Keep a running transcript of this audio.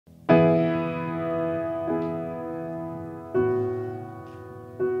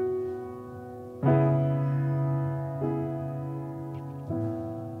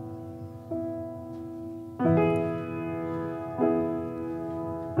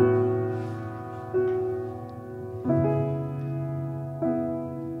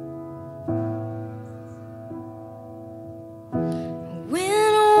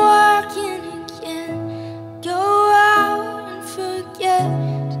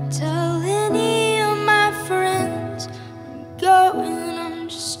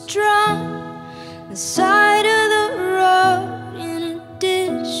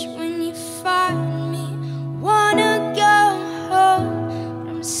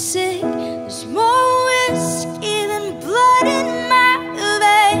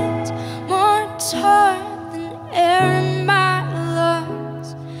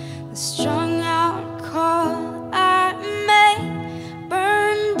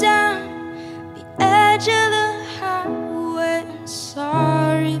edge of the highway. I'm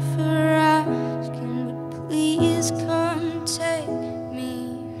sorry for asking, but please come take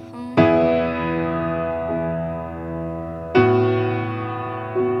me home.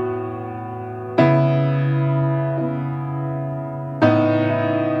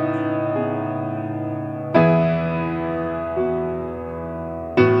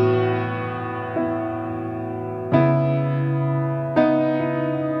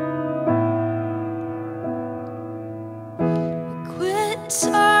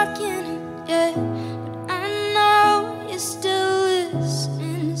 Talking again, but I know you're still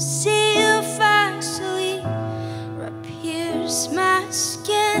listening. See you finally right pierce my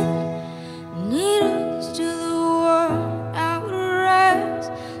skin. Needles to the world I would rise,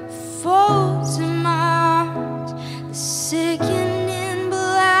 folds in my arms, the sickening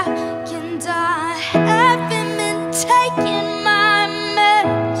black, and I haven't been taking my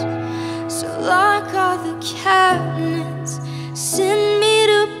meds. So lock all the cabinets, send me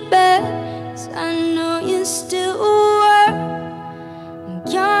to bed, 'cause I know you still work. I'm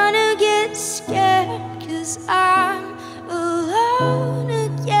gonna get scared, 'cause I'm alone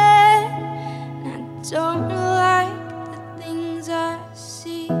again, and I don't like the things I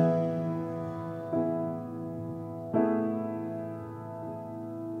see.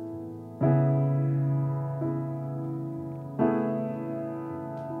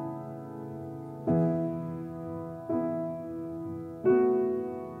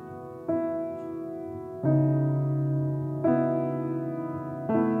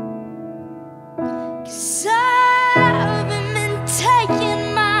 Cause I've been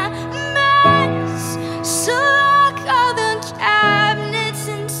taking my meds, so lock all the cabinets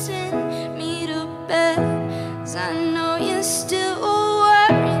and send me to bed, 'cause I know you're still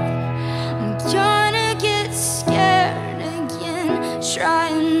worried. I'm gonna get scared again, try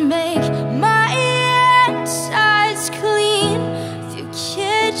and make my insides clean with your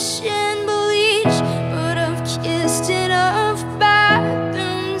kitchen bleach, but I've kissed enough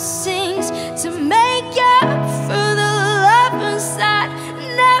bathroom sinks to make up for the lovers that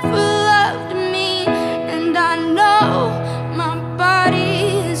never loved me. And I know my body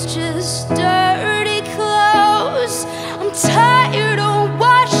is just dirty clothes. I'm tired of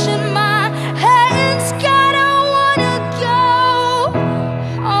washing my hands, God, I wanna go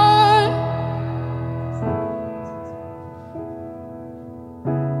home.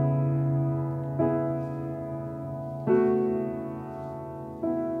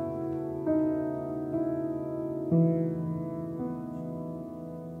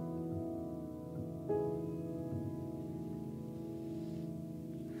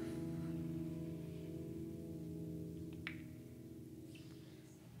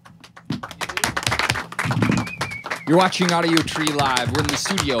 You're watching Audiotree Live. We're in the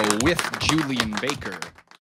studio with Julien Baker.